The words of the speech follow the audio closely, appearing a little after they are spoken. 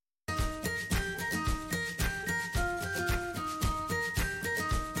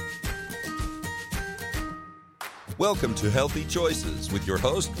Welcome to Healthy Choices with your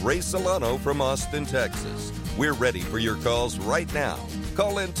host, Ray Solano from Austin, Texas. We're ready for your calls right now.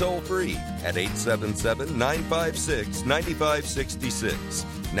 Call in toll-free at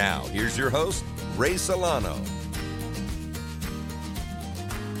 877-956-9566. Now, here's your host, Ray Solano.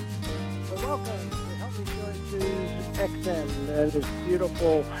 Welcome to Healthy Choices XM, this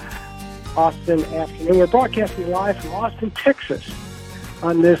beautiful Austin afternoon. We're broadcasting live from Austin, Texas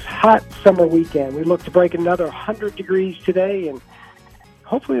on this hot summer weekend. We look to break another 100 degrees today, and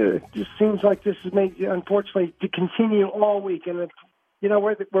hopefully it just seems like this is made, unfortunately, to continue all week. And, you know,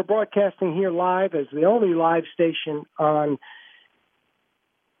 we're broadcasting here live as the only live station on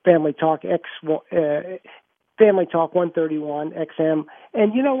Family Talk Family Talk 131 XM.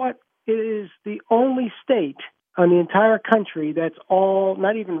 And you know what? It is the only state on the entire country that's all,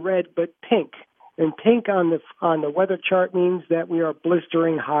 not even red, but pink. And pink on the weather chart means that we are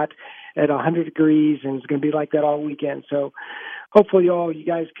blistering hot at 100 degrees, and it's going to be like that all weekend. So hopefully you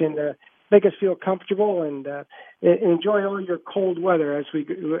guys can make us feel comfortable and enjoy all your cold weather as we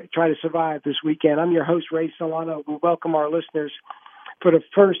try to survive this weekend. I'm your host, Ray Solano. We welcome our listeners for the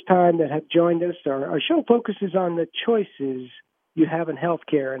first time that have joined us. Our show focuses on the choices you have in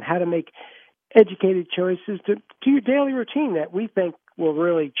healthcare and how to make educated choices to your daily routine that we think will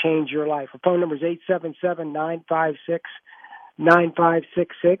really change your life. Our phone number is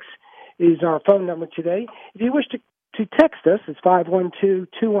 877-956-9566 is our phone number today. If you wish to text us, it's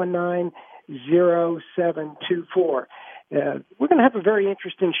 512-219-0724. We're going to have a very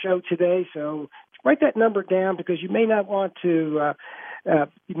interesting show today, so write that number down because you may not want to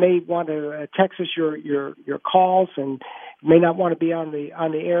text us your calls, and you may not want to be on the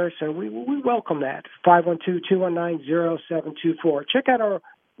air. So we welcome that. 512-219-0724. Check out our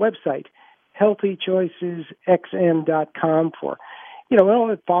website, healthychoicesxm.com, for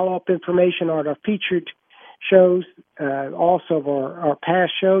follow-up information on our featured shows, also of our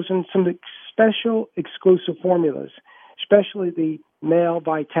past shows, and some special exclusive formulas, especially the Male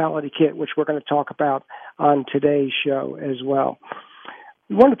Vitality Kit, which we're going to talk about on today's show as well.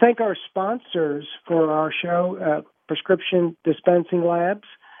 We want to thank our sponsors for our show, Prescription Dispensing Labs,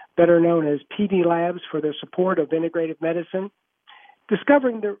 better known as PD Labs, for their support of integrative medicine,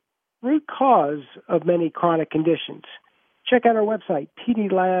 discovering the root cause of many chronic conditions. Check out our website,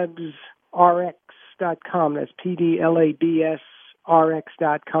 pdlabsrx.com. That's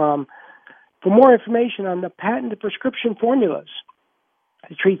pdlabsrx.com for more information on the patented prescription formulas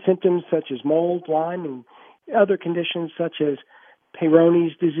to treat symptoms such as mold, Lyme, and other conditions such as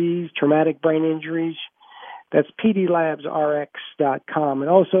Peyronie's disease, traumatic brain injuries. That's pdlabsrx.com. And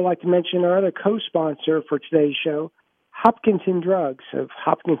also I'd like to mention our other co-sponsor for today's show, Hopkinton Drugs of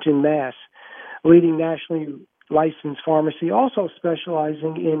Hopkinton, Mass., leading nationally licensed pharmacy, also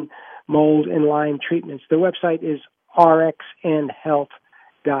specializing in mold and Lyme treatments. Their website is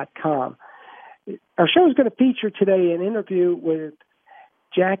rxandhealth.com. Our show is going to feature today an interview with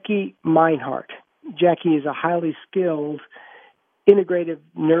Jackie Meinhardt. Jackie is a highly skilled integrative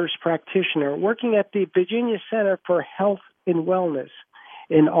nurse practitioner working at the Virginia Center for Health and Wellness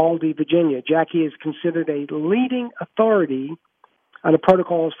in Aldie, Virginia. Jackie is considered a leading authority on the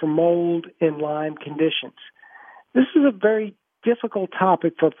protocols for mold and Lyme conditions. This is a very difficult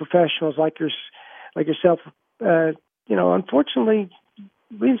topic for professionals like yourself. Unfortunately,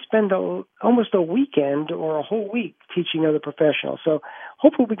 we spend almost a weekend or a whole week teaching other professionals. So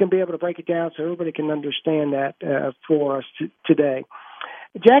hopefully we can be able to break it down so everybody can understand that for us today.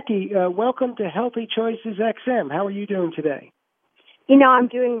 Jackie, welcome to Healthy Choices XM. How are you doing today? I'm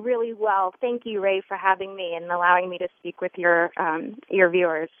doing really well. Thank you, Ray, for having me and allowing me to speak with your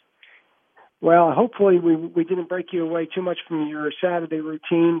viewers. Well, hopefully we didn't break you away too much from your Saturday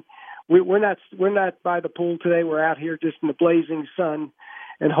routine. We're not by the pool today. We're out here just in the blazing sun.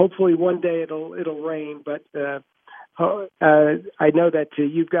 And hopefully one day it'll rain. But I know that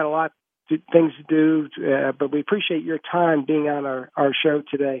you've got a lot of things to do. But we appreciate your time being on our show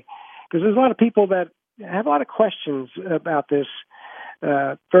today, because there's a lot of people that have a lot of questions about this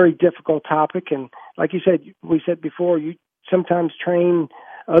very difficult topic. And like you said, we said before, you sometimes train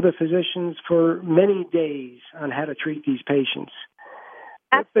other physicians for many days on how to treat these patients.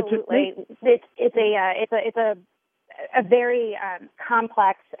 Absolutely, it's a very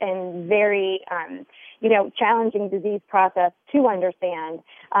complex and very challenging disease process to understand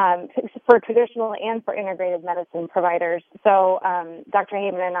for traditional and for integrated medicine providers. So Dr.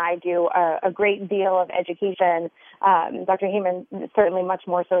 Heyman and I do a great deal of education. Dr. Heyman certainly much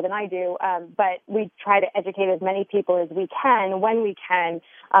more so than I do, but we try to educate as many people as we can when we can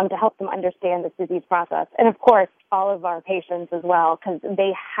to help them understand this disease process. And of course, all of our patients as well, because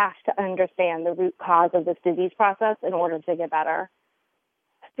they have to understand the root cause of this disease process in order to get better.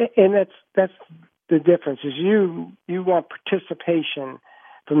 And that's the difference is you want participation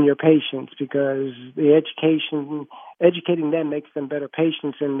from your patients because the educating them makes them better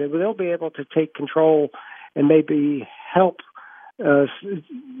patients, and they'll be able to take control and maybe help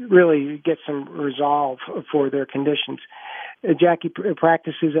really get some resolve for their conditions. Jackie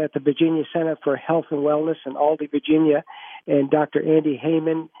practices at the Virginia Center for Health and Wellness in Aldie, Virginia, and Dr. Andy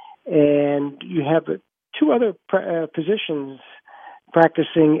Heyman, and you have two other physicians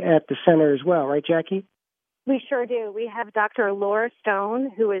practicing at the center as well, right, Jackie? We sure do. We have Dr. Laura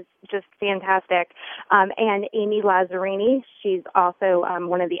Stone, who is just fantastic, and Amy Lazzarini. She's also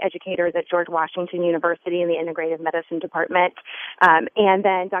one of the educators at George Washington University in the Integrative Medicine Department. And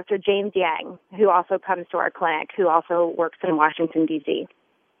then Dr. James Yang, who also comes to our clinic, who also works in Washington, D.C.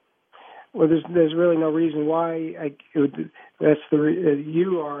 Well, there's really no reason why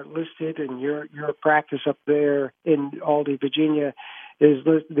you are listed, and your practice up there in Aldie, Virginia, is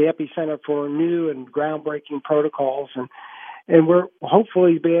the epicenter for new and groundbreaking protocols, and we're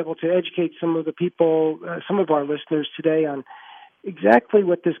hopefully be able to educate some of the people, some of our listeners today, on exactly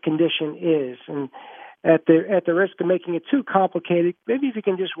what this condition is. And at the risk of making it too complicated, maybe if you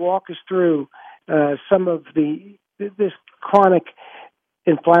can just walk us through some of this chronic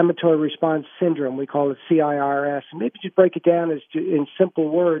inflammatory response syndrome, we call it CIRS, and maybe just break it down in simple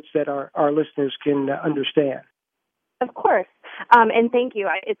words that our listeners can understand. Of course, and thank you.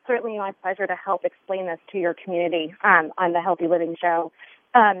 It's certainly my pleasure to help explain this to your community on the Healthy Living Show.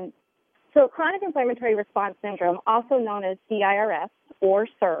 So chronic inflammatory response syndrome, also known as CIRS or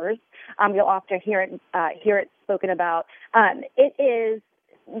CIRS, you'll often hear it spoken about. It is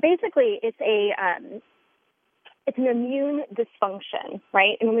basically it's an immune dysfunction,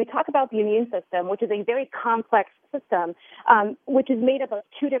 right? And when we talk about the immune system, which is a very complex system, which is made up of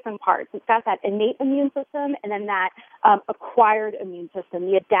two different parts. It's got that innate immune system and then that acquired immune system,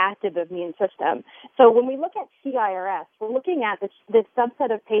 the adaptive immune system. So when we look at CIRS, we're looking at this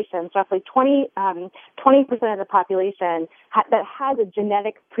subset of patients, roughly 20% of the population that has a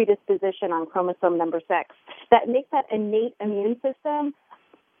genetic predisposition on chromosome number 6 that makes that innate immune system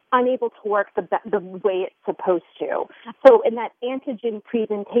unable to work the way it's supposed to. So in that antigen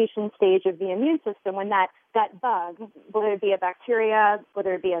presentation stage of the immune system, when that bug, whether it be a bacteria,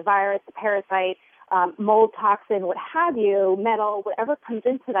 whether it be a virus, a parasite, mold, toxin, what have you, metal, whatever comes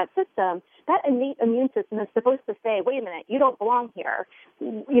into that system, that innate immune system is supposed to say, wait a minute, you don't belong here.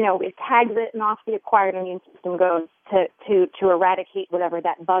 It tags it and off the acquired immune system goes to eradicate whatever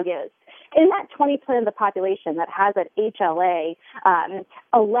that bug is. In that 20% of the population that has that HLA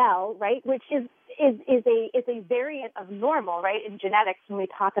allele, right, which is a variant of normal, right, in genetics when we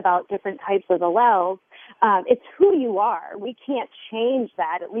talk about different types of alleles, it's who you are. We can't change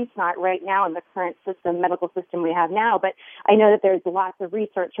that, at least not right now in the current medical system we have now, but I know that there's lots of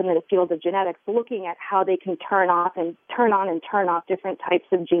research in the field of genetics looking at how they can turn on and turn off different types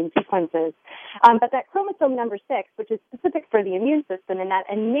of gene sequences. But that chromosome number 6, which is specific for the immune system, and that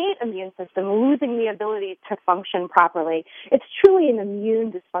innate immune system losing the ability to function properly, it's truly an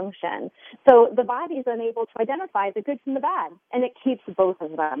immune dysfunction. So the body is unable to identify the good from the bad, and it keeps both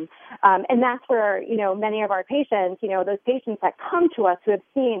of them. And that's where, many of our patients, those patients that come to us who have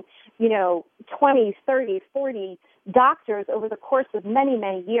seen, 20, 30, 40 doctors over the course of many,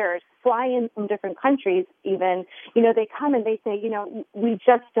 many years, fly in from different countries even, they come and they say, we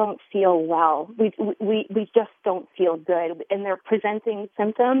just don't feel well. We just don't feel good. And their presenting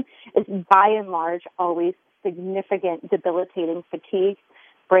symptom is by and large always significant debilitating fatigue,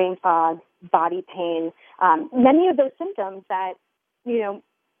 brain fog, body pain, many of those symptoms that,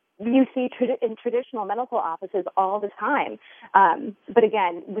 you see in traditional medical offices all the time. But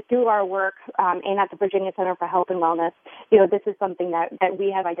again, through our work and at the Virginia Center for Health and Wellness, this is something that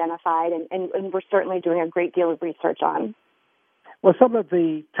we have identified and we're certainly doing a great deal of research on. Well, some of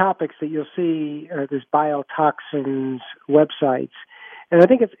the topics that you'll see are this biotoxins websites, and I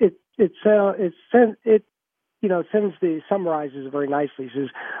think it summarizes it very nicely. It says,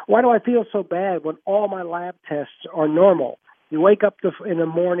 why do I feel so bad when all my lab tests are normal? You wake up in the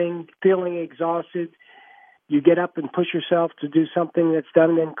morning feeling exhausted. You get up and push yourself to do something that's done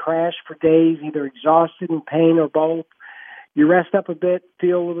and then crash for days, either exhausted, in pain, or both. You rest up a bit,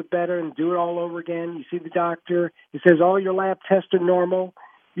 feel a little bit better, and do it all over again. You see the doctor. He says all your lab tests are normal.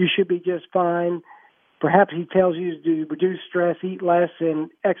 You should be just fine. Perhaps he tells you to reduce stress, eat less, and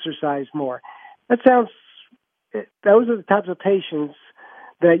exercise more. Those are the types of patients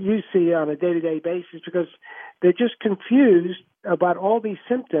that you see on a day-to-day basis because they're just confused about all these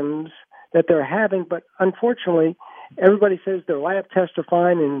symptoms that they're having. But unfortunately, everybody says their lab tests are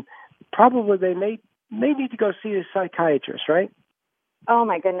fine, and probably they may need to go see a psychiatrist, right? Oh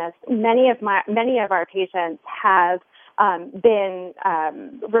my goodness! Many of our patients have been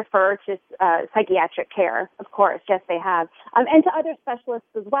referred to psychiatric care. Of course, yes, they have, and to other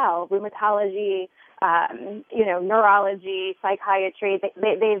specialists as well: rheumatology, neurology, psychiatry.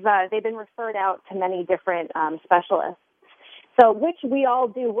 They've been referred out to many different specialists. So, which we all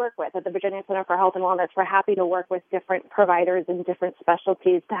do work with at the Virginia Center for Health and Wellness. We're happy to work with different providers in different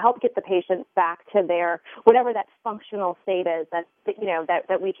specialties to help get the patients back to their whatever that functional state is that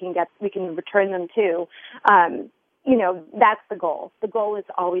we can return them to. That's the goal. The goal is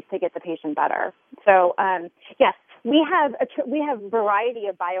always to get the patient better. So, yes, we have a variety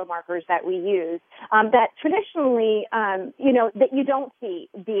of biomarkers that we use that traditionally, that you don't see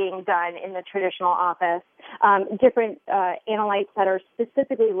being done in the traditional office. Different analytes that are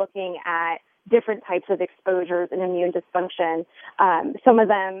specifically looking at different types of exposures and immune dysfunction. Some of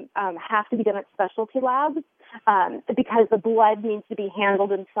them have to be done at specialty labs because the blood needs to be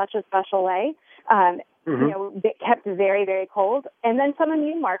handled in such a special way. Kept very, very cold. And then some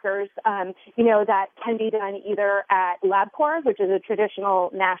immune markers, that can be done either at LabCorp, which is a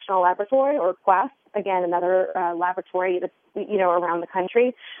traditional national laboratory, or Quest, again, another laboratory that's, around the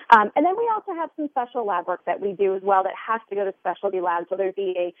country. And then we also have some special lab work that we do as well that has to go to specialty labs, whether it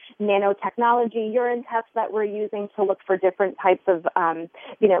be a nanotechnology urine test that we're using to look for different types of,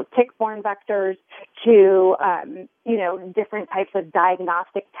 tick-borne vectors to, different types of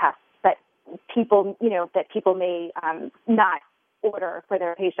diagnostic tests that people may not order for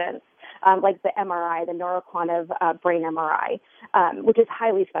their patients, like the MRI, the neuroquantive brain MRI, which is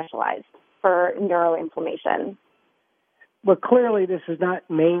highly specialized for neuroinflammation. Well, clearly this is not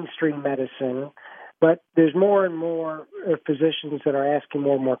mainstream medicine, but there's more and more physicians that are asking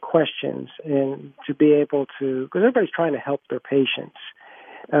more and more questions, and to be able to, because everybody's trying to help their patients.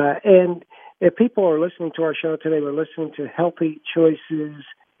 And if people are listening to our show today, we're listening to Healthy Choices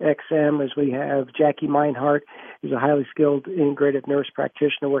XM, as we have Jackie Meinhardt, who's a highly skilled integrative nurse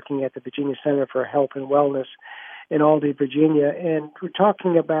practitioner working at the Virginia Center for Health and Wellness in Aldie, Virginia. And we're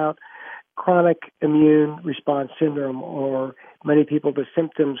talking about chronic immune response syndrome, or many people, the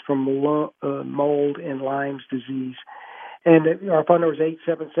symptoms from mold and Lyme's disease. And our phone number is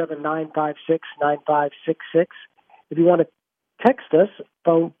 877-956-9566. If you want to text us,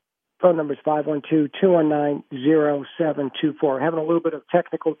 phone number is 512-219-0724. Having a little bit of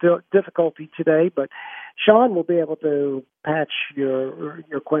technical difficulty today, but Sean will be able to patch your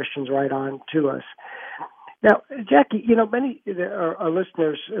questions right on to us. Now, Jackie, many our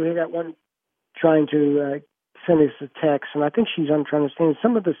listeners, we got one trying to send us a text, and I think she's trying to understand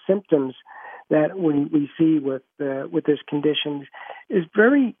some of the symptoms that we see with this condition is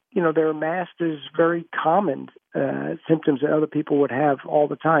very, they're masked as very common symptoms that other people would have all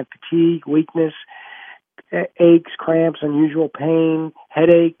the time: fatigue, weakness, aches, cramps, unusual pain,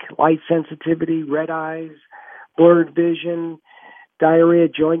 headache, light sensitivity, red eyes, blurred vision, diarrhea,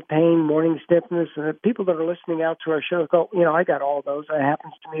 joint pain, morning stiffness. And people that are listening out to our show go, I got all those. It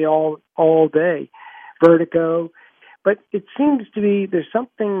happens to me all day. Vertigo. But it seems to be there's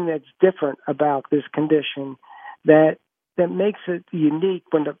something that's different about this condition that makes it unique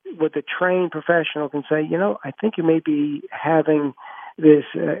when the trained professional can say, I think you may be having this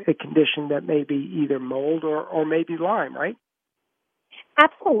a condition that may be either mold or maybe Lyme, right?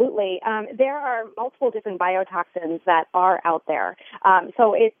 Absolutely. There are multiple different biotoxins that are out there.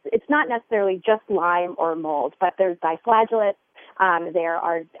 So it's not necessarily just Lyme or mold, but there's diflagellates. There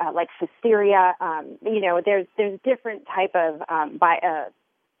are like Listeria. There's different type of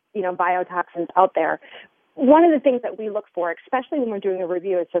biotoxins out there. One of the things that we look for, especially when we're doing a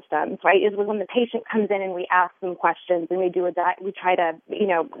review of systems, right, is when the patient comes in and we ask them questions and we try to,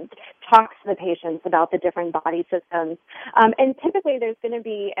 talk to the patients about the different body systems. And typically there's going to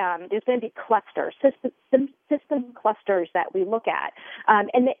be clusters, system clusters that we look at.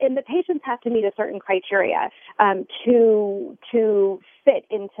 And the patients have to meet a certain criteria to fit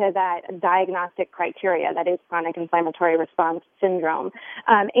into that diagnostic criteria that is chronic inflammatory response syndrome.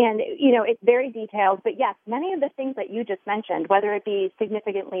 And it's very detailed, but yes, many of the things that you just mentioned, whether it be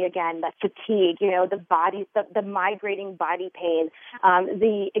significantly, again, the fatigue, the migrating body pain,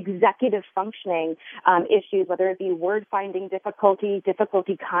 the executive functioning issues, whether it be word-finding difficulty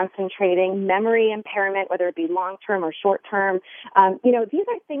concentrating, memory impairment, whether it be long-term or short-term, these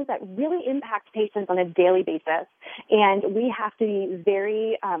are things that really impact patients on a daily basis. And we have to be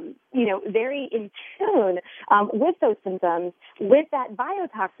very, very in tune with those symptoms, with that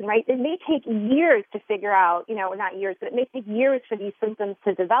biotoxin, right? It may take years to figure out, not years, but it may take years for these symptoms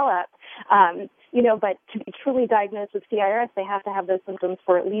to develop. But to be truly diagnosed with CIRS, they have to have those symptoms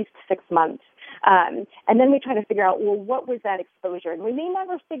for at least 6 months. And then we try to figure out, well, what was that exposure? And we may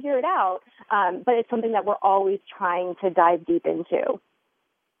never figure it out, but it's something that we're always trying to dive deep into.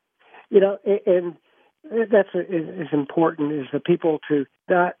 And that's as important as the people to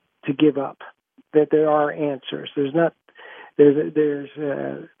not to give up, that there are answers. There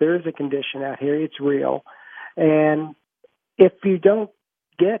is a condition out here. It's real. And if you don't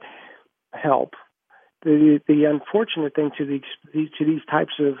get help, the unfortunate thing to these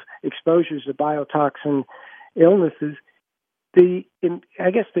types of exposures to biotoxin illnesses, the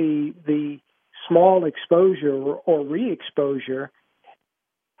small exposure or re-exposure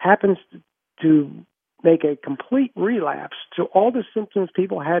happens to make a complete relapse to all the symptoms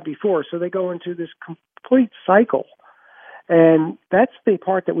people had before. So they go into this complete cycle. And that's the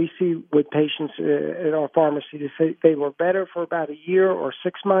part that we see with patients at our pharmacy. To say they were better for about a year or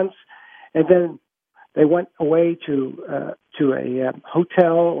 6 months, and then they went away to a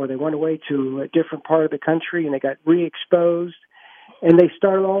hotel, or they went away to a different part of the country, and they got re-exposed, and they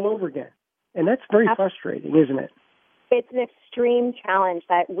started all over again. And that's very frustrating, isn't it? It's an extreme challenge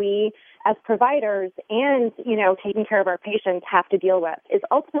that we as providers and, taking care of our patients have to deal with. Is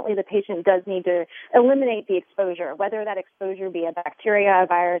ultimately the patient does need to eliminate the exposure, whether that exposure be a bacteria, a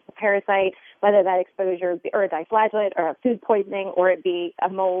virus, a parasite, whether that exposure be, or a diflagellate or a food poisoning, or it be a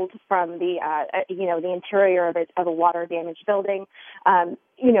mold from the interior of a water damaged building.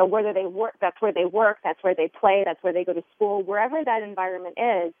 Whether they work, that's where they work, that's where they play, that's where they go to school, wherever that environment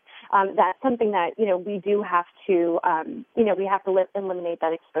is, that's something that, we do have to, we have to eliminate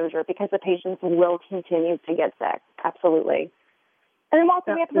that exposure, because the patients will continue to get sick. Absolutely. And then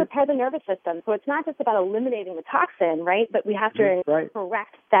also we have to repair the nervous system. So it's not just about eliminating the toxin, right? But we have to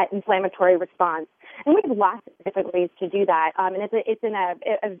correct that inflammatory response. And we have lots of different ways to do that. And it's in a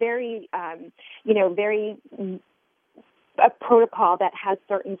very, a protocol that has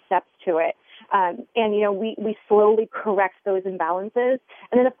certain steps to it. We slowly correct those imbalances.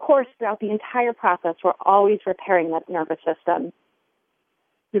 And then, of course, throughout the entire process, we're always repairing that nervous system.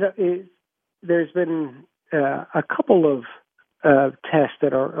 There's been a couple of tests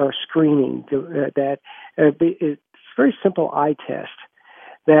that are screening that it's a very simple eye test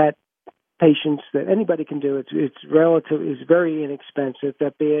that patients, that anybody can do. It's very inexpensive,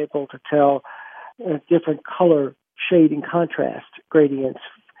 that be able to tell different color shade and contrast gradients,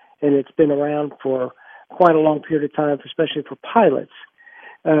 and it's been around for quite a long period of time, especially for pilots.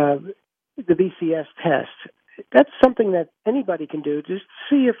 The BCS test, that's something that anybody can do just to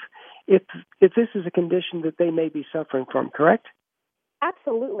see if this is a condition that they may be suffering from, correct?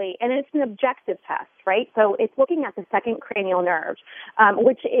 Absolutely, and it's an objective test, right? So it's looking at the second cranial nerve,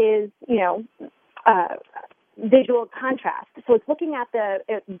 which is, visual contrast. So it's looking at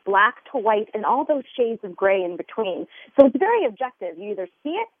the black to white and all those shades of gray in between. So it's very objective. You either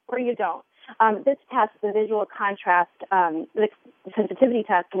see it or you don't. This test, the visual contrast, the sensitivity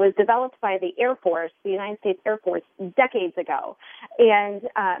test, was developed by the Air Force, the United States Air Force, decades ago. And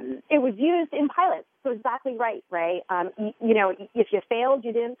it was used in pilots. So exactly right, Ray. If you failed,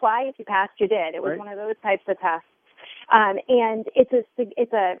 you didn't fly. If you passed, you did. It was one of those types of tests. And it's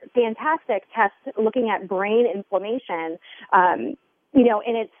a fantastic test looking at brain inflammation, and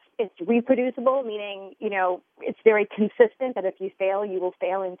it's reproducible, meaning, it's very consistent that if you fail, you will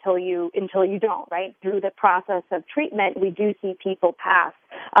fail until you don't, right? Through the process of treatment, we do see people pass,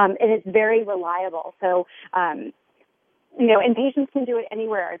 and it's very reliable. So, and patients can do it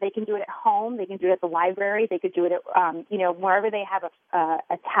anywhere. They can do it at home. They can do it at the library. They could do it at, wherever they have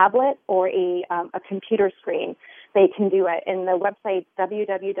a tablet or a computer screen. They can do it. And the website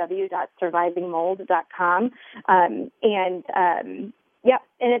www.survivingmold.com. And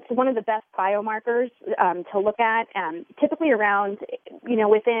it's one of the best biomarkers to look at. Typically around,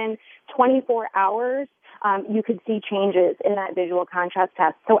 within 24 hours, you could see changes in that visual contrast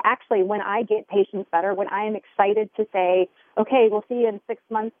test. So actually, when I get patients better, when I am excited to say, okay, we'll see you in 6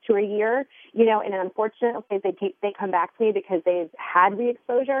 months to a year, you know, in an unfortunate case, they come back to me because they've had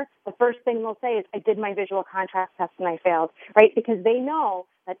re-exposure, the first thing they'll say is, I did my visual contrast test and I failed, right? Because they know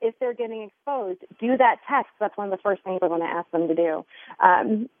that if they're getting exposed, do that test. That's one of the first things we're going to ask them to do.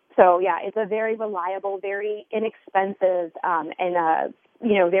 So, yeah, it's a very reliable, very inexpensive, and,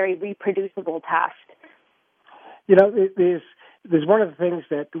 you know, very reproducible test. You know, there's one of the things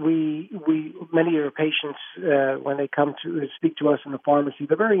that we many of our patients, when they come to speak to us in the pharmacy,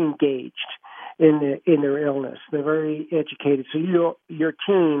 they're very engaged in their illness. They're very educated. So your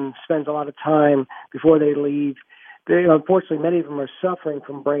team spends a lot of time before they leave. Unfortunately, many of them are suffering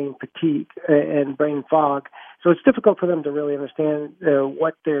from brain fatigue and brain fog. So it's difficult for them to really understand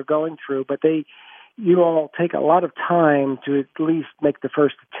what they're going through. But you all take a lot of time to at least make the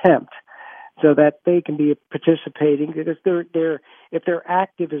first attempt, so that they can be participating, because if they're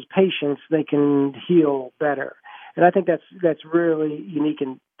active as patients, they can heal better. And I think that's really unique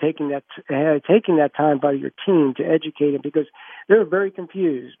in taking that time by your team to educate them, because they're very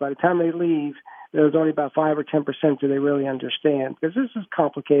confused. By the time they leave, there's only about 5 or 10% do they really understand, because this is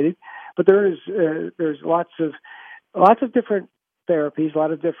complicated. But there's lots of different therapies, a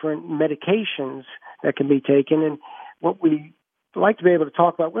lot of different medications that can be taken, and what we like to be able to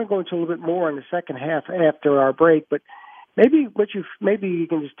talk about. We're going to go into a little bit more in the second half after our break, but maybe you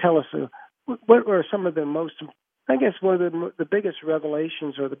can just tell us what are some of the most, I guess, one of the biggest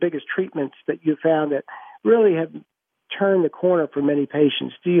revelations or the biggest treatments that you found that really have turned the corner for many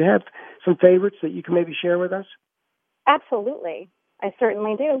patients. Do you have some favorites that you can maybe share with us? Absolutely. I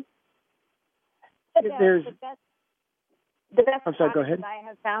certainly do. The best go ahead. that I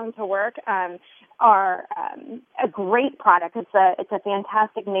have found to work are a great product. It's a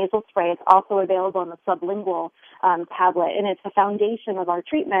fantastic nasal spray. It's also available in the sublingual tablet, and it's the foundation of our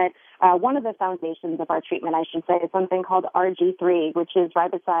treatment. One of the foundations of our treatment, I should say, is something called RG3, which is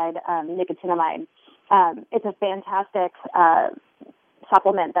riboside nicotinamide. It's a fantastic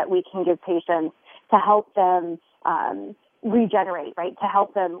supplement that we can give patients to help them regenerate, right, to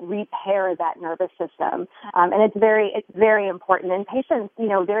help them repair that nervous system. And it's very important. And patients, you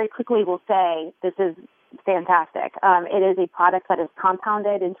know, very quickly will say, this is fantastic. It is a product that is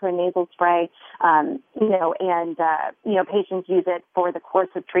compounded into a nasal spray, patients use it for the course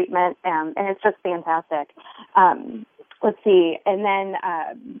of treatment, and it's just fantastic. Let's see. And then,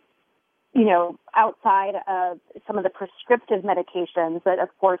 outside of some of the prescriptive medications that, of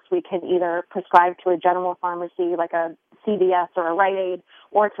course, we can either prescribe to a general pharmacy like a CVS or a Rite Aid,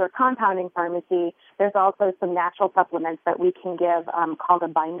 or to a compounding pharmacy, there's also some natural supplements that we can give called a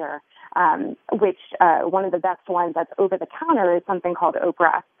binder, which one of the best ones that's over the counter is something called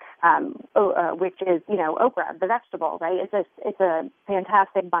okra. Which is, okra, the vegetable, right? It's a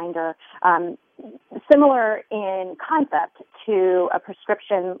fantastic binder, similar in concept to a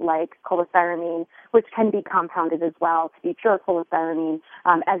prescription like cholestyramine, which can be compounded as well to be pure cholestyramine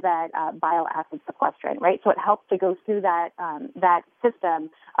as that bile acid sequestrant, right? So it helps to go through that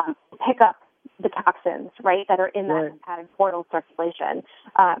system, pick up the toxins, right, that are in that hepatic portal circulation,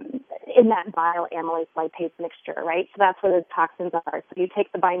 in that bile amylase lipase mixture, right? So that's where those toxins are. So you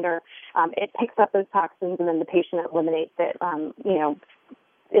take the binder, it picks up those toxins, and then the patient eliminates it,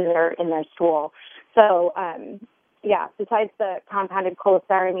 in their stool. So, besides the compounded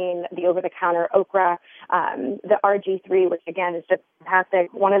cholestyramine, the over-the-counter okra, the RG3, which again is just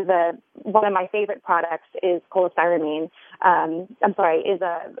fantastic. One of my favorite products is cholestyramine. Is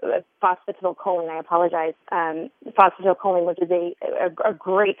a phosphatidylcholine. I apologize. Phosphatidylcholine, which is a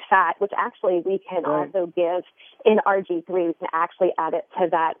great fat, which actually we can also give in RG3. We can actually add it to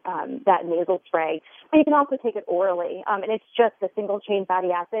that nasal spray. But you can also take it orally, and it's just a single chain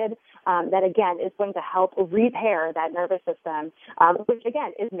fatty acid that again is going to help repair that nervous system, which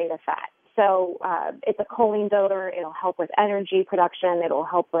again is made of fat. So it's a choline donor. It'll help with energy production. It'll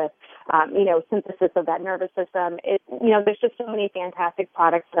help with, synthesis of that nervous system. There's just so many fantastic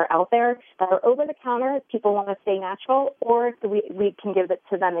products that are out there that are over the counter if people want to stay natural, or we can give it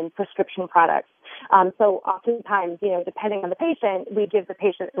to them in prescription products. So oftentimes, depending on the patient, we give the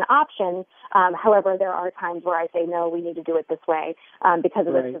patient an option. However, there are times where I say, no, we need to do it this way because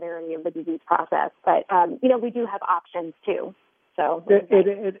of the severity of the disease process. But, we do have options too. So,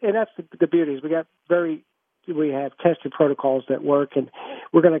 and that's the beauty is we have tested protocols that work, and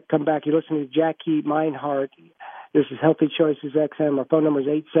we're going to come back. You're listening to Jackie Meinhardt. This is Healthy Choices XM. Our phone number is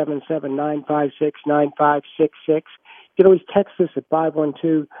 877-956-9566. You can always text us at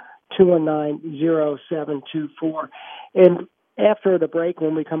 512-219-0724. And after the break,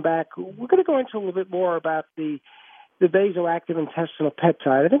 when we come back, we're going to go into a little bit more about the vasoactive intestinal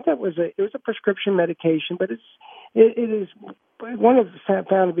peptide. I think it was a prescription medication, but it is one of the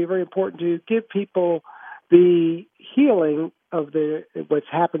found to be very important to give people the healing of what's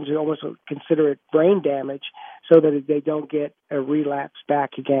happened to almost consider it brain damage, so that they don't get a relapse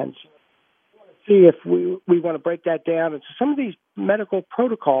back again. So see if we want to break that down into some of these medical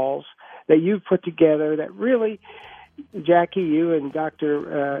protocols that you've put together that really, Jackie, you and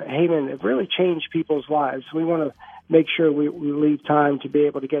Dr. Heyman have really changed people's lives. We want to make sure we leave time to be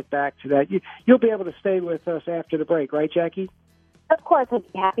able to get back to that. You'll be able to stay with us after the break, right, Jackie? Of course,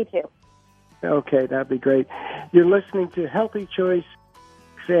 I'd be happy to. Okay, that'd be great. You're listening to Healthy Choice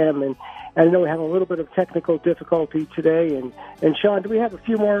XM, and I know we have a little bit of technical difficulty today. And Sean, do we have a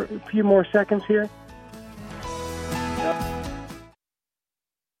few more seconds here?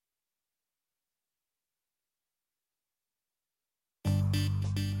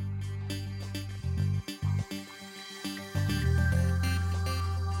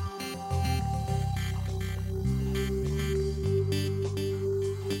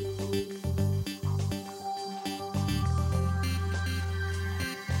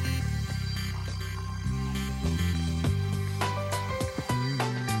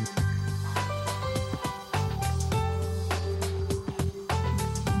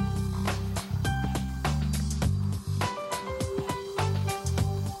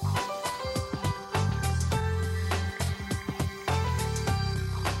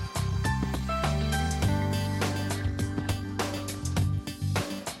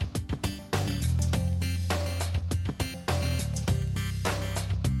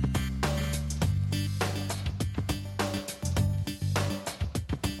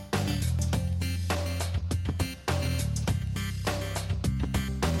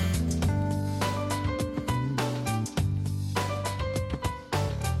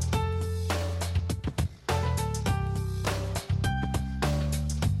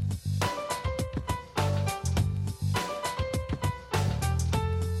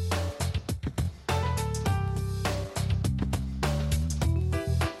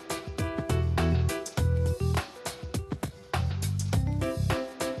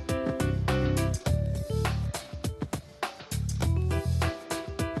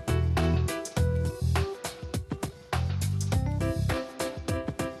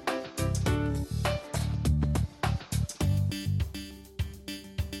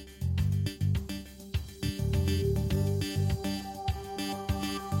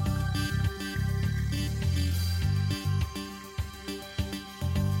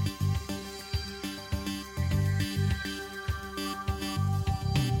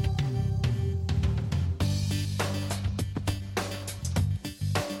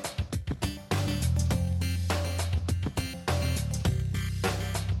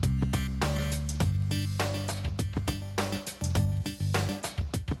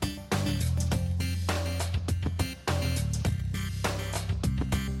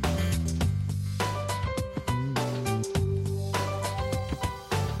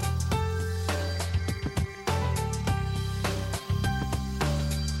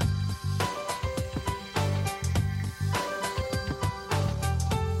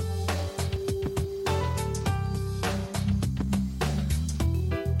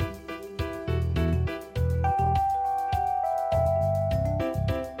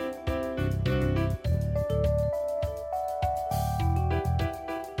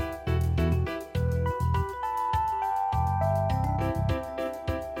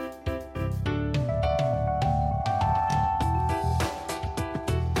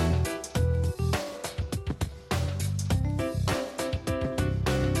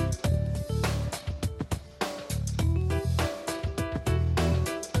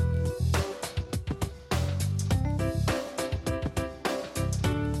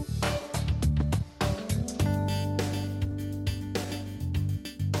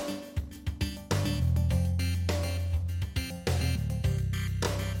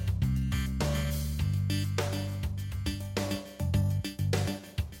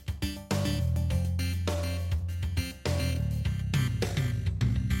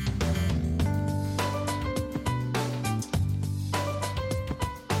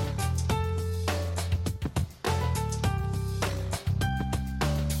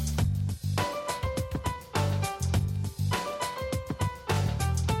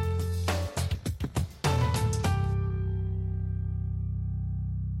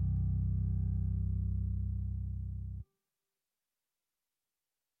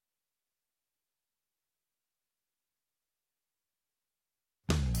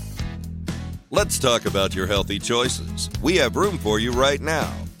 Let's talk about your healthy choices. We have room for you right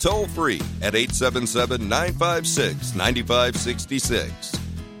now. Toll free at 877-956-9566.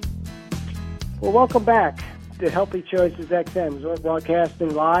 Well, welcome back to Healthy Choices XM. We're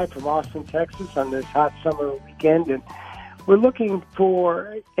broadcasting live from Austin, Texas on this hot summer weekend, and we're looking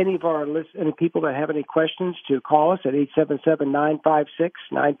for any any people that have any questions to call us at 877-956-9566.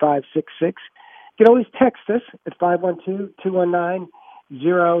 You can always text us at 512-219-0724.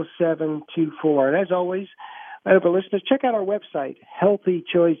 And as always, for listeners, check out our website,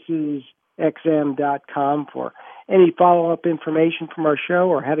 healthychoicesxm.com, for any follow-up information from our show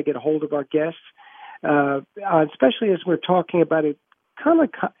or how to get a hold of our guests, especially as we're talking about a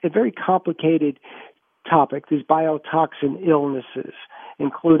very complicated topic, these biotoxin illnesses,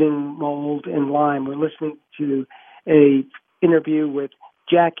 including mold and Lyme. We're listening to an interview with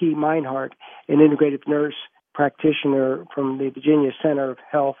Jackie Meinhardt, an integrative nurse practitioner from the Virginia Center of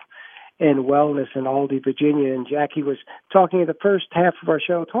Health and Wellness in Aldie, Virginia. And Jackie was talking in the first half of our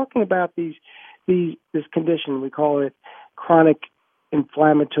show, talking about this condition. We call it chronic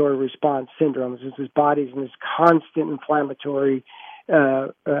inflammatory response syndrome. It's this body's in this constant inflammatory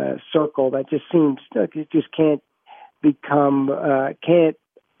circle that just seems like it just can't be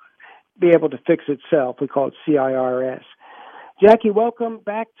able to fix itself. We call it CIRS. Jackie, welcome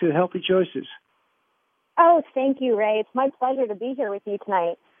back to Healthy Choices. Oh, thank you, Ray. It's my pleasure to be here with you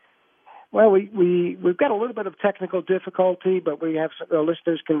tonight. Well, we've got a little bit of technical difficulty, but we have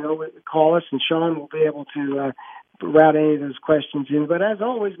listeners can call us, and Sean will be able to route any of those questions in. But as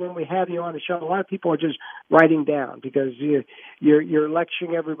always, when we have you on the show, a lot of people are just writing down because you're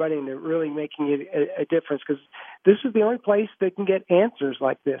lecturing everybody, and they're really making it a difference, because this is the only place they can get answers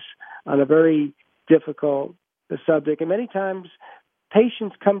like this on a very difficult subject. And many times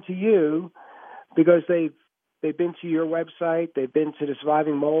patients come to you because they've been to your website, they've been to the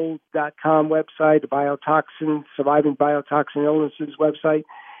survivingmold.com website, the Surviving Biotoxin Illnesses website,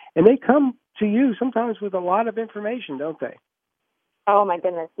 and they come to you sometimes with a lot of information, don't they? Oh, my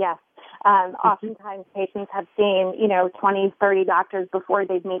goodness, yes. Oftentimes patients have seen, 20, 30 doctors before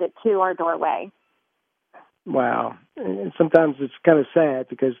they've made it to our doorway. Wow. And sometimes it's kind of sad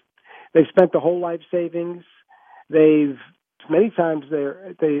because they've spent the whole life savings. Many times they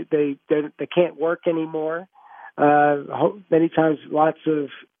can't work anymore. Many times lots of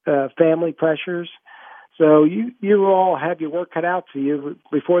family pressures. So you all have your work cut out for you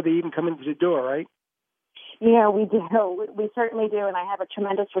before they even come into the door, right? Yeah, we do. We certainly do, and I have a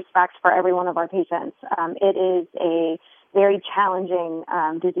tremendous respect for every one of our patients. It is a very challenging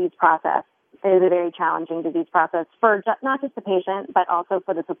disease process. It is a very challenging disease process for not just the patient, but also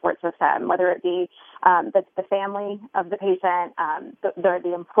for the support system, whether it be the family of the patient,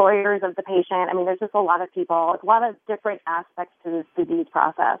 the employers of the patient. I mean, there's just a lot of people, a lot of different aspects to this disease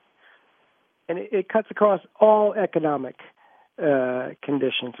process. And it cuts across all economic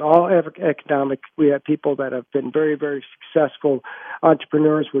conditions, all economic. We have people that have been very, very successful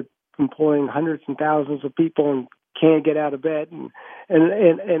entrepreneurs with employing hundreds and thousands of people and can't get out of bed, and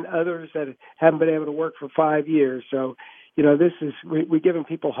others that haven't been able to work for 5 years. So, we're giving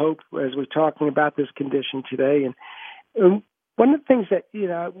people hope as we're talking about this condition today. And one of the things that,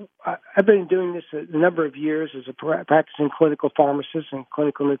 I've been doing this a number of years as a practicing clinical pharmacist and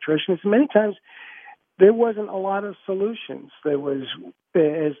clinical nutritionist. And many times there wasn't a lot of solutions. There was,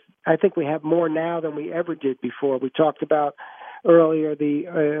 as I think we have more now than we ever did before. We talked about earlier the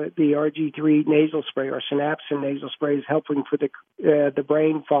RG3 nasal spray or Synapsin nasal spray is helping for the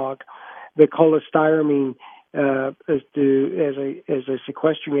brain fog. The cholestyramine as a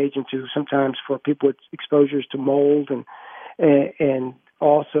sequestering agent to sometimes for people with exposures to mold and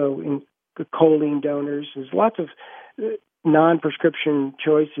also in the choline donors. There's lots of non-prescription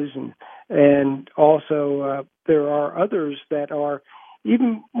choices and also there are others that are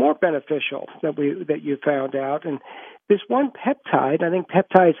even more beneficial that you found out. And this one peptide, I think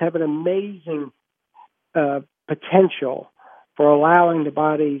peptides have an amazing potential for allowing the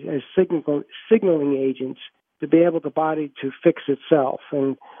body as signaling agents to be able the body to fix itself.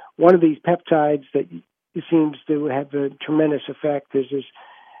 And one of these peptides that seems to have a tremendous effect is this,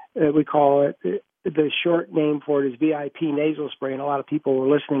 we call it, the short name for it is VIP nasal spray, and a lot of people were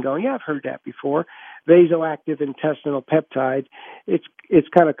listening going, yeah, I've heard that before. Vasoactive intestinal peptide. It's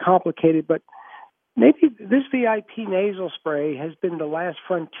kind of complicated, but maybe this VIP nasal spray has been the last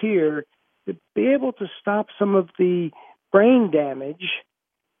frontier to be able to stop some of the brain damage.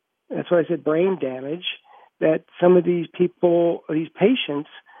 That's why I said brain damage, that some of these people, these patients,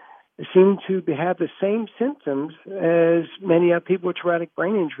 seem to have the same symptoms as many other people with traumatic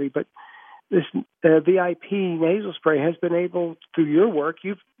brain injury, but this VIP nasal spray has been able, through your work,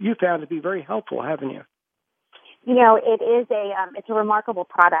 you've found to be very helpful, haven't you? You know, it is it's a remarkable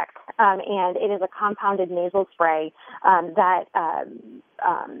product, and it is a compounded nasal spray that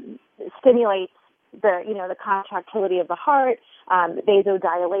stimulates the contractility of the heart,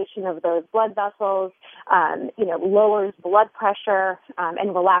 vasodilation of those blood vessels, lowers blood pressure,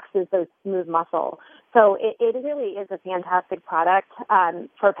 and relaxes those smooth muscles. So it really is a fantastic product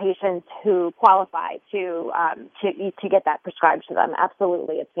for patients who qualify to get that prescribed to them.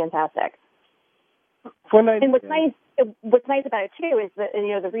 Absolutely, it's fantastic. And what's nice about it too is that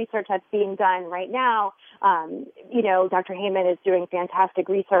the research that's being done right now. Dr. Heyman is doing fantastic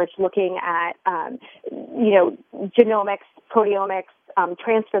research looking at genomics, proteomics,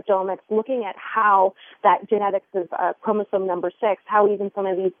 transcriptomics, looking at how that genetics of chromosome number 6, how even some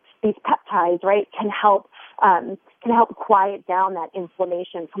of these peptides, right, can help quiet down that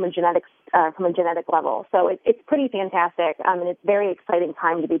inflammation from a genetic level. So it's pretty fantastic, and it's a very exciting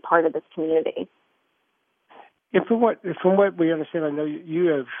time to be part of this community. And from what we understand, I know you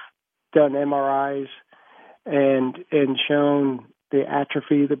have done MRIs and shown the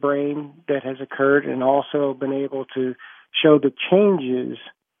atrophy of the brain that has occurred, and also been able to show the changes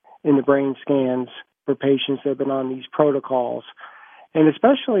in the brain scans for patients that have been on these protocols. And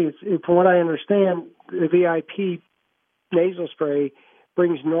especially, from what I understand, the VIP nasal spray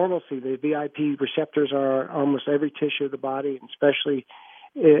brings normalcy. The VIP receptors are almost every tissue of the body, and especially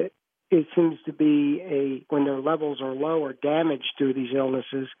it seems to be when their levels are low or damaged through these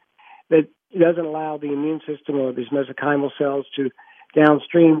illnesses, that it doesn't allow the immune system or these mesenchymal cells to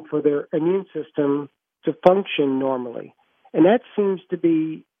downstream for their immune system to function normally. And that seems to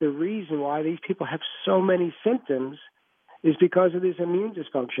be the reason why these people have so many symptoms, is because of this immune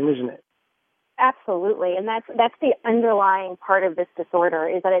dysfunction, isn't it? Absolutely, and that's the underlying part of this disorder,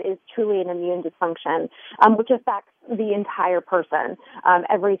 is that it is truly an immune dysfunction, which affects the entire person,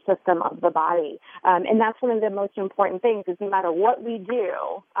 every system of the body. And that's one of the most important things, is no matter what we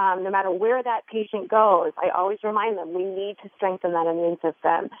do, no matter where that patient goes, I always remind them we need to strengthen that immune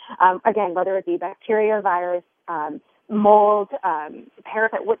system. Again, whether it be bacteria, virus, mold,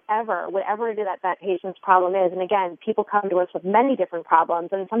 parasite, whatever that patient's problem is. And again, people come to us with many different problems,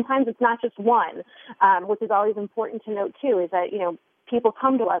 and sometimes it's not just one, which is always important to note too, is that, people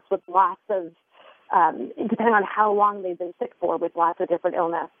come to us with lots of, depending on how long they've been sick for, with lots of different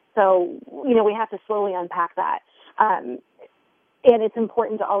illness. So, we have to slowly unpack that. And it's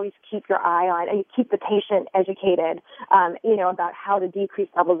important to always keep your eye on, and keep the patient educated, about how to decrease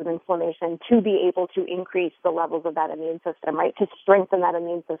levels of inflammation to be able to increase the levels of that immune system, right? To strengthen that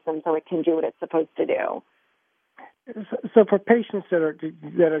immune system so it can do what it's supposed to do. So for patients that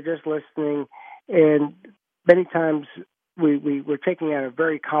are just listening, and many times we're taking out a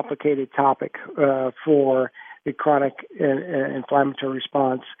very complicated topic for the chronic inflammatory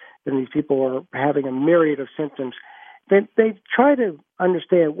response, and these people are having a myriad of symptoms. They try to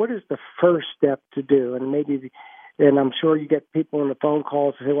understand what is the first step to do, and I'm sure you get people on the phone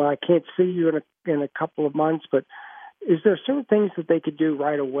calls and say, "Well, I can't see you in a couple of months," but is there certain things that they could do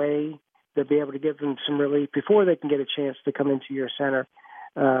right away to be able to give them some relief before they can get a chance to come into your center?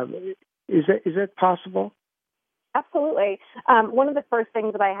 Is that possible? Absolutely. One of the first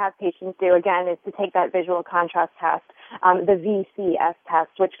things that I have patients do, again, is to take that visual contrast test, the VCS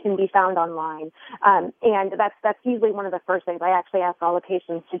test, which can be found online. And that's usually one of the first things. I actually ask all the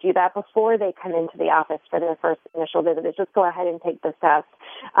patients to do that before they come into the office for their first initial visit, is just go ahead and take this test.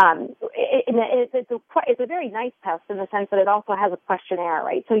 It's a very nice test in the sense that it also has a questionnaire,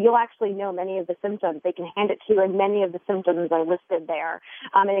 right? So you'll actually know many of the symptoms. They can hand it to you, and many of the symptoms are listed there.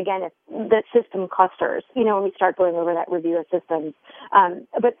 And again, it's the system clusters, when we start going over that review of systems.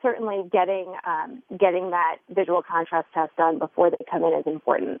 But certainly getting that visual contrast test done before they come in is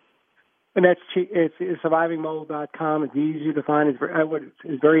important. And it's survivingmold.com. It's easy to find.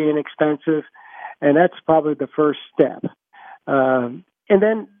 It's very inexpensive, and that's probably the first step. And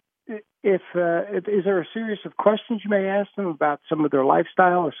then, is there a series of questions you may ask them about some of their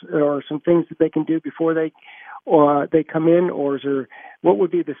lifestyle, or some things that they can do before they come in, or what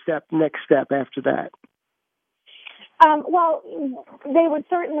would be the next step after that? Well, they would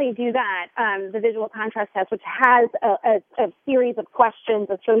certainly do that, the visual contrast test, which has a series of questions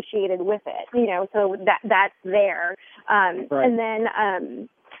associated with it, so that's there. Right. And then,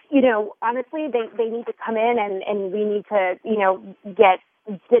 honestly, they need to come in and we need to,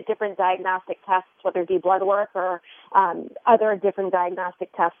 get different diagnostic tests, whether it be blood work or other different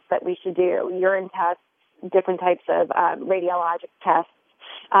diagnostic tests that we should do, urine tests, different types of radiologic tests.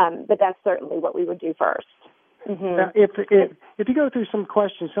 But that's certainly what we would do first. Mm-hmm. Now, if you go through some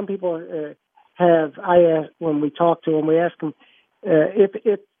questions, some people when we talk to them, we ask them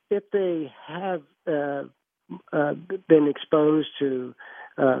if they have been exposed to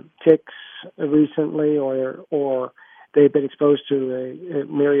ticks recently, or they've been exposed to a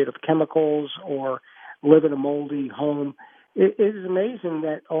myriad of chemicals, or live in a moldy home. It is amazing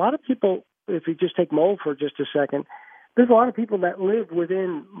that a lot of people, if you just take mold for just a second, there's a lot of people that live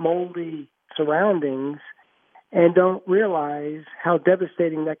within moldy surroundings and don't realize how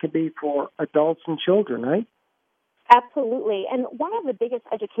devastating that can be for adults and children, right? Absolutely. And one of the biggest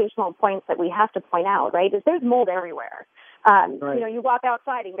educational points that we have to point out, right, is there's mold everywhere. Right. You walk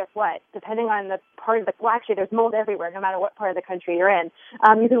outside and guess what? Depending on the part of actually there's mold everywhere, no matter what part of the country you're in.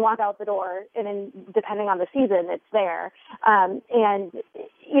 You can walk out the door, and then depending on the season, it's there. And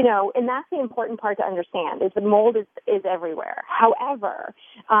that's the important part to understand, is the mold is everywhere. However,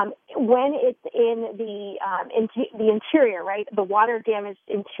 when it's in the interior, right, the water-damaged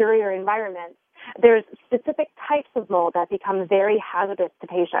interior environment, there's specific types of mold that become very hazardous to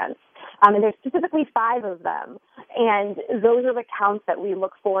patients. And there's specifically 5 of them. And those are the counts that we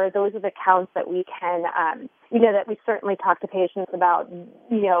look for. Those are the counts that we can, that we certainly talk to patients about.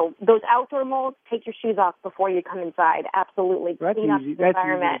 Those outdoor molds, take your shoes off before you come inside. Absolutely. Clean up the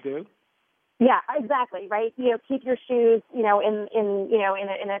environment. Easy to do. Yeah, exactly, right? Keep your shoes, in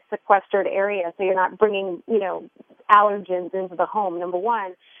a sequestered area, so you're not bringing, allergens into the home, number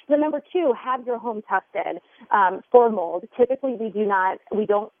one. Then number 2, have your home tested for mold. Typically, we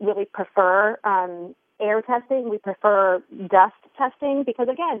don't really prefer air testing. We prefer dust testing because,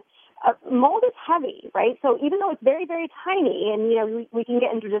 again, mold is heavy, right? So even though it's very, very tiny, and, we can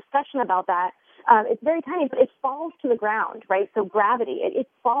get into discussion about that, it's very tiny, but it falls to the ground, right? So gravity, it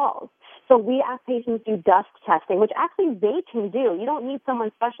falls. So we ask patients to do dust testing, which actually they can do. You don't need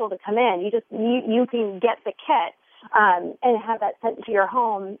someone special to come in. You can get the kit and have that sent to your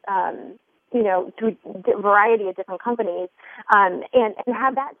home, through a variety of different companies, and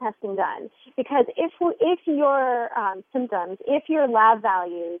have that testing done. Because if your symptoms, if your lab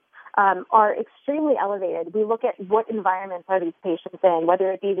values are extremely elevated, we look at what environments are these patients in,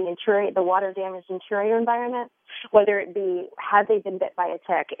 whether it be the water-damaged interior environment, whether it be, have they been bit by a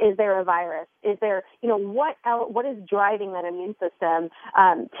tick, is there a virus, is there, what is driving that immune system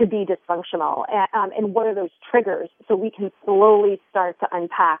to be dysfunctional, and what are those triggers, so we can slowly start to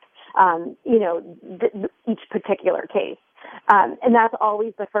unpack, each particular case. And that's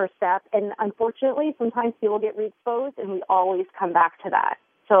always the first step. And unfortunately, sometimes people get re-exposed, and we always come back to that.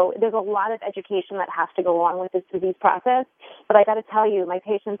 So there's a lot of education that has to go along with this disease process. But I got to tell you, my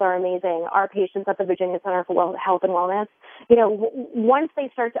patients are amazing. Our patients at the Virginia Center for Health and Wellness, once they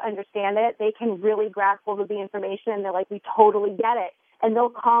start to understand it, they can really grasp hold of the information, and they're like, we totally get it. And they'll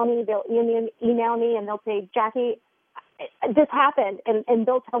call me, they'll email me, and they'll say, Jackie, this happened, and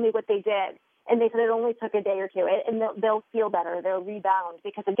they'll tell me what they did. And they said it only took a day or two, and they'll feel better. They'll rebound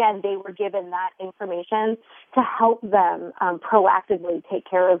because, again, they were given that information to help them proactively take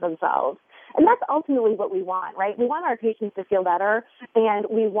care of themselves. And that's ultimately what we want, right? We want our patients to feel better, and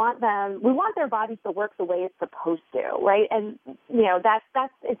we want their bodies to work the way it's supposed to, right? And,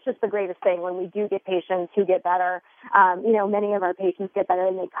 it's just the greatest thing when we do get patients who get better. Many of our patients get better,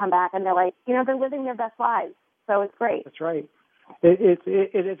 and they come back, and they're like, they're living their best lives. So it's great. That's right. It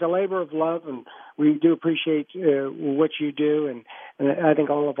is a labor of love, and we do appreciate what you do. And I think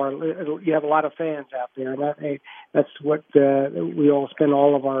you have a lot of fans out there, and that's what we all spend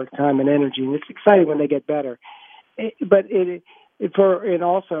all of our time and energy. And it's exciting when they get better. And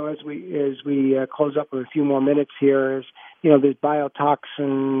also as we close up with a few more minutes here, is there's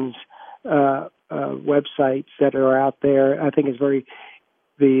biotoxins websites that are out there. I think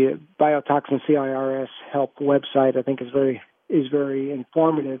the Biotoxin CIRS Help website, I think, is very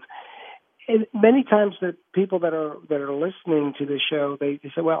informative. And many times the people that are listening to the show, they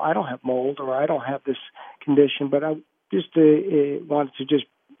say, well, I don't have mold, or I don't have this condition, but I just wanted to just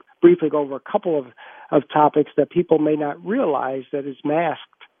briefly go over a couple of topics that people may not realize that is masked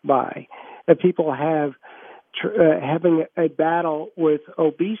by, that people have having a battle with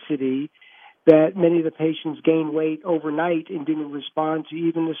obesity, that many of the patients gain weight overnight and didn't respond to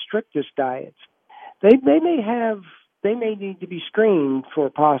even the strictest diets. They may need to be screened for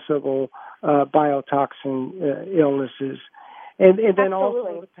possible biotoxin illnesses. And then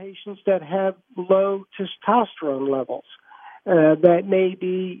also the patients that have low testosterone levels, that may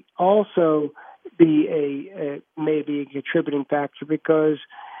be also be a contributing factor, because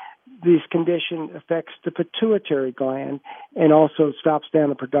this condition affects the pituitary gland and also stops down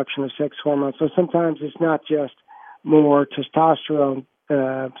the production of sex hormones. So sometimes it's not just more testosterone.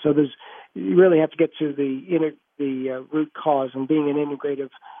 So you really have to get to the root cause, and being an integrative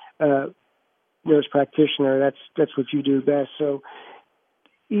nurse practitioner, that's what you do best. So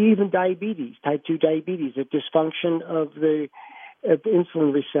even diabetes, type 2 diabetes, a dysfunction of the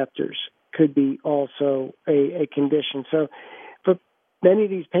insulin receptors could be also a condition. So for many of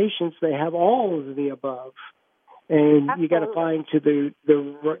these patients, they have all of the above, and Absolutely. you got to find to the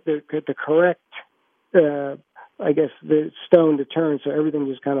correct, I guess, the stone to turn, so everything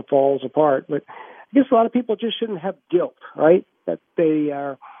just kind of falls apart. But I guess a lot of people just shouldn't have guilt, right? That they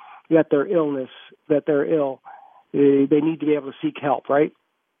are, that their illness, that they're ill. They need to be able to seek help, right?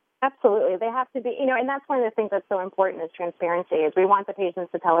 Absolutely. They have to be, and that's one of the things that's so important is transparency, is we want the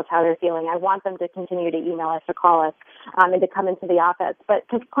patients to tell us how they're feeling. I want them to continue to email us or call us and to come into the office. But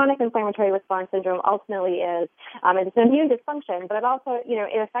because chronic inflammatory response syndrome ultimately is, it's an immune dysfunction, but it also,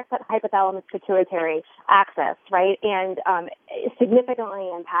 it affects that hypothalamus pituitary axis, right? And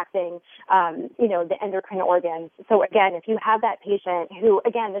significantly impacting, the endocrine organs. So again, if you have that patient who,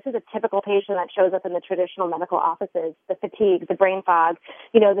 again, this is a typical patient that shows up in the traditional medical offices, the fatigue, the brain fog,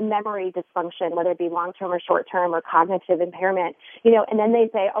 the memory dysfunction, whether it be long-term or short-term or cognitive impairment, and then they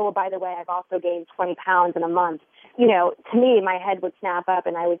say, oh, by the way, I've also gained 20 pounds in a month. To me, my head would snap up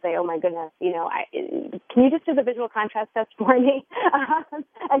and I would say, oh my goodness, can you just do the visual contrast test for me?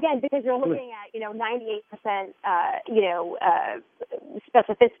 Again, because you're looking at, 98%,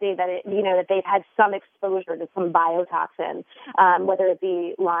 specificity that, that they've had some exposure to some biotoxin, whether it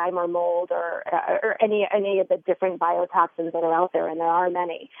be Lyme or mold or any of the different biotoxins that are out there, and there are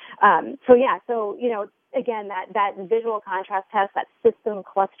many. Again, that visual contrast test, that system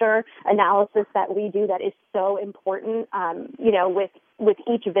cluster analysis that we do, that is so important, with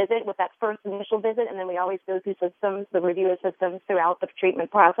each visit, with that first initial visit, and then we always go through systems, the review of systems throughout the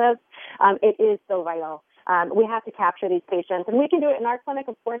treatment process. It is so vital. We have to capture these patients, and we can do it in our clinic.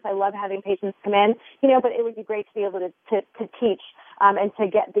 Of course, I love having patients come in, but it would be great to be able to teach and to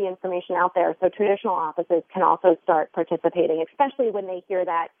get the information out there so traditional offices can also start participating, especially when they hear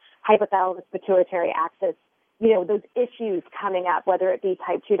that hypothalamus pituitary axis, those issues coming up, whether it be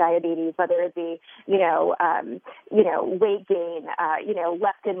type 2 diabetes, whether it be, weight gain,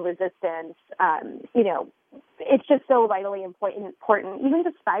 leptin resistance, it's just so vitally important. Even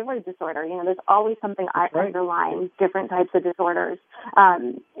just thyroid disorder, there's always something underlying different types of disorders,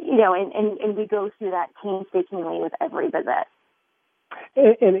 and we go through that painstakingly with every visit.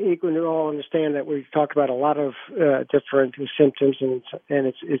 And we all understand that we've talked about a lot of different symptoms, and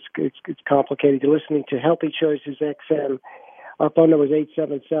it's complicated. You're listening to Healthy Choices XM. Our phone number is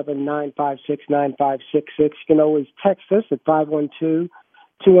 877-956-9566. You can always text us at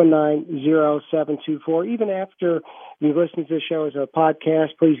 512-219-0724. Even after you listen to the show as a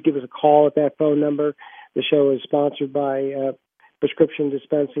podcast, please give us a call at that phone number. The show is sponsored by Prescription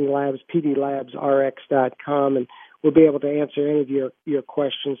Dispensing Labs, pdlabsrx.com, and we'll be able to answer any of your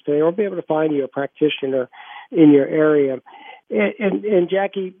questions today, or be able to find you a practitioner in your area. And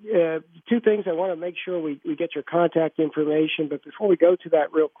Jackie, two things. I want to make sure we get your contact information, but before we go to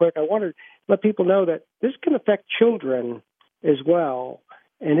that real quick, I want to let people know that this can affect children as well,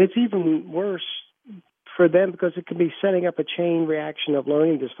 and it's even worse for them because it could be setting up a chain reaction of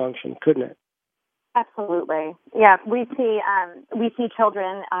learning dysfunction, couldn't it? Absolutely. Yeah, we see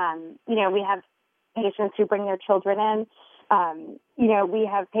children, we have patients who bring their children in. We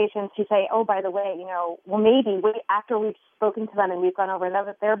have patients who say, oh, by the way, maybe after we've spoken to them and we've gone over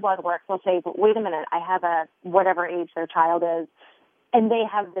their blood work, they'll say, but wait a minute, I have a whatever age their child is, and they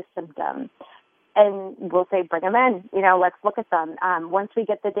have this symptom. And we'll say, bring them in, let's look at them. Once we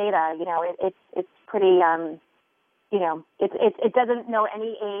get the data, it's pretty, it doesn't know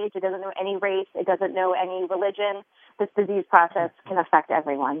any age, it doesn't know any race, it doesn't know any religion. This disease process can affect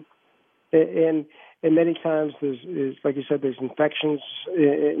everyone. And many times there's, like you said, there's infections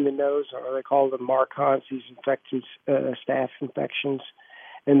in the nose, or they call them MARCoNS, these infections, staph infections.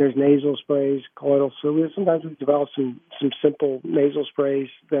 And there's nasal sprays, colloidal fluid. Sometimes we develop some simple nasal sprays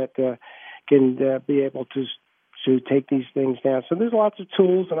that can be able to take these things down. So there's lots of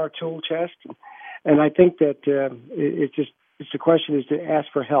tools in our tool chest, and I think that the question is to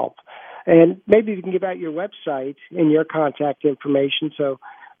ask for help. And maybe you can give out your website and your contact information so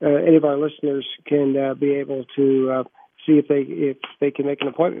any of our listeners can be able to see if they can make an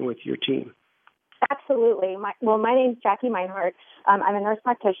appointment with your team. Absolutely. My name is Jackie Meinhardt. I'm a nurse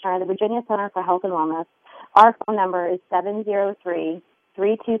practitioner at the Virginia Center for Health and Wellness. Our phone number is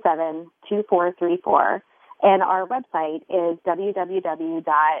 703-327-2434, and our website is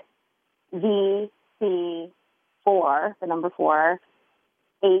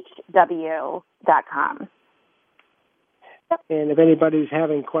www.vc4hw.com. And if anybody's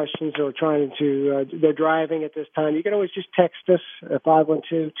having questions or trying to, they're driving at this time, you can always just text us at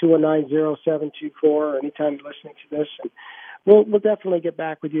 512-219-0724 or anytime you're listening to this. And we'll definitely get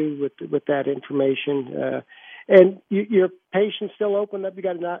back with you with that information. And your patient's still open up.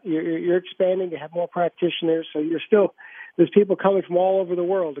 You're expanding. You have more practitioners, so there's people coming from all over the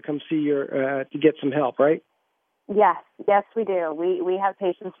world to come see to get some help, right? Yes, we do. We have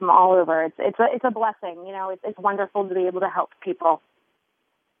patients from all over. It's a blessing. It's wonderful to be able to help people.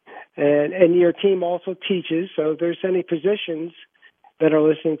 And your team also teaches. So if there's any physicians that are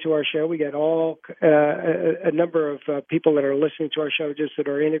listening to our show, we got a number of people that are listening to our show just that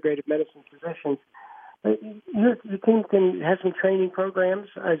are integrative medicine physicians. Your team has some training programs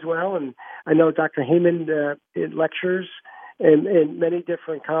as well, and I know Dr. Heyman lectures in many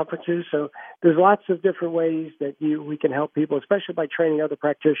different conferences. So there's lots of different ways that we can help people, especially by training other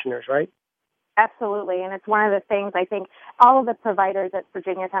practitioners, right? Absolutely, and it's one of the things I think all of the providers at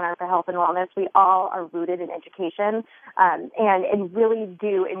Virginia Center for Health and Wellness, we all are rooted in education and really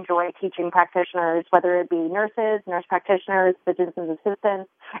do enjoy teaching practitioners, whether it be nurses, nurse practitioners, physicians assistants,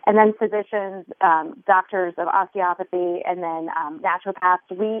 and then physicians, doctors of osteopathy, and then naturopaths.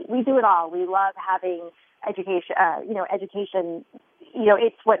 We do it all. We love having education,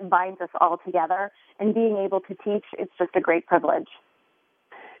 it's what binds us all together, and being able to teach, it's just a great privilege.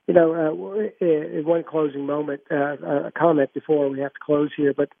 In one closing moment, a comment before we have to close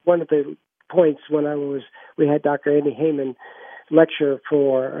here, but one of the points when we had Dr. Andy Heyman lecture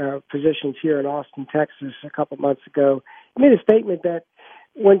for physicians here in Austin, Texas a couple months ago, he made a statement that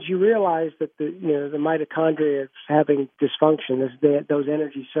once you realize that the mitochondria is having dysfunction, those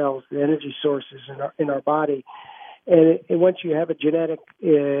energy cells, the energy sources in our body, and once you have a genetic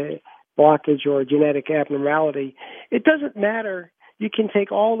blockage or a genetic abnormality, it doesn't matter. You can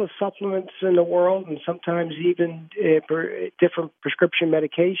take all the supplements in the world and sometimes even different prescription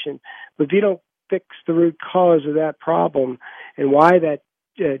medication, but if you don't fix the root cause of that problem and why that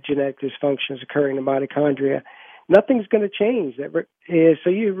genetic dysfunction is occurring in the mitochondria, nothing's going to change. So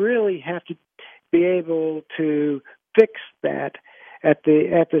you really have to be able to fix that at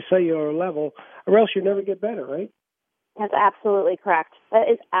the cellular level, or else you never get better, right? That's absolutely correct. That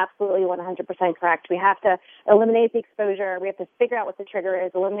is absolutely 100% correct. We have to eliminate the exposure. We have to figure out what the trigger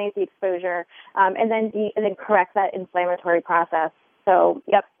is, eliminate the exposure, and then correct that inflammatory process. So,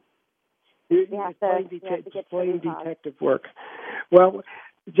 yep. Plain detective work. Well,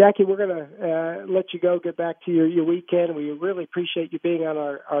 Jackie, we're going to let you go, get back to your weekend. We really appreciate you being on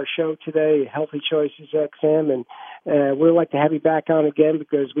our show today, Healthy Choices XM, and we'd like to have you back on again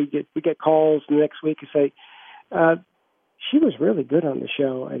because we get calls the next week and say, she was really good on the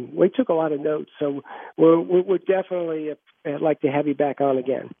show, and we took a lot of notes, so we'll definitely like to have you back on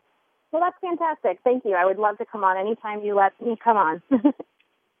again. Well, that's fantastic. Thank you. I would love to come on anytime you let me come on.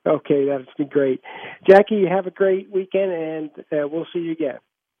 Okay, that would be great. Jackie, you have a great weekend, and we'll see you again.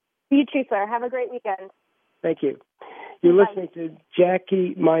 You too, sir. Have a great weekend. Thank you. You're listening to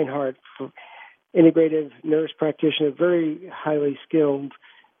Jackie Meinhardt, integrative nurse practitioner, very highly skilled.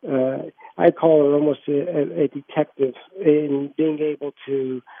 I call her almost a detective in being able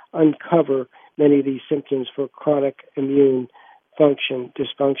to uncover many of these symptoms for chronic immune function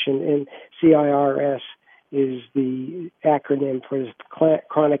dysfunction. And CIRS is the acronym for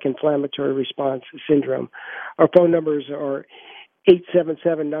chronic inflammatory response syndrome. Our phone numbers are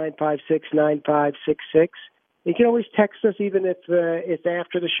 877-956-9566. You can always text us even if it's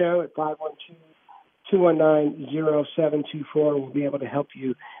after the show at 512-219-0724. We'll be able to help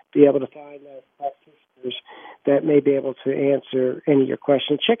you be able to find practitioners that may be able to answer any of your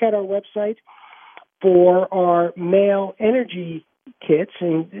questions. Check out our website for our male energy kits,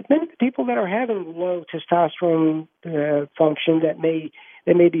 and many people that are having low testosterone function that may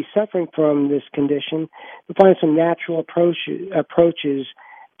be suffering from this condition. We'll find some natural approaches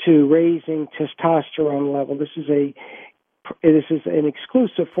to raising testosterone level. This is an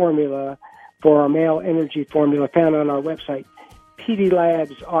exclusive formula for our male energy formula found on our website,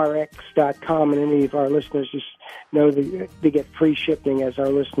 pdlabsrx.com, and any of our listeners just know that they get free shipping as our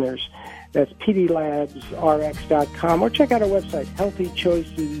listeners. That's pdlabsrx.com, or check out our website,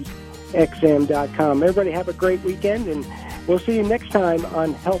 healthychoicesxm.com. Everybody have a great weekend, and we'll see you next time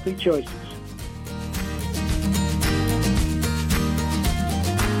on Healthy Choices.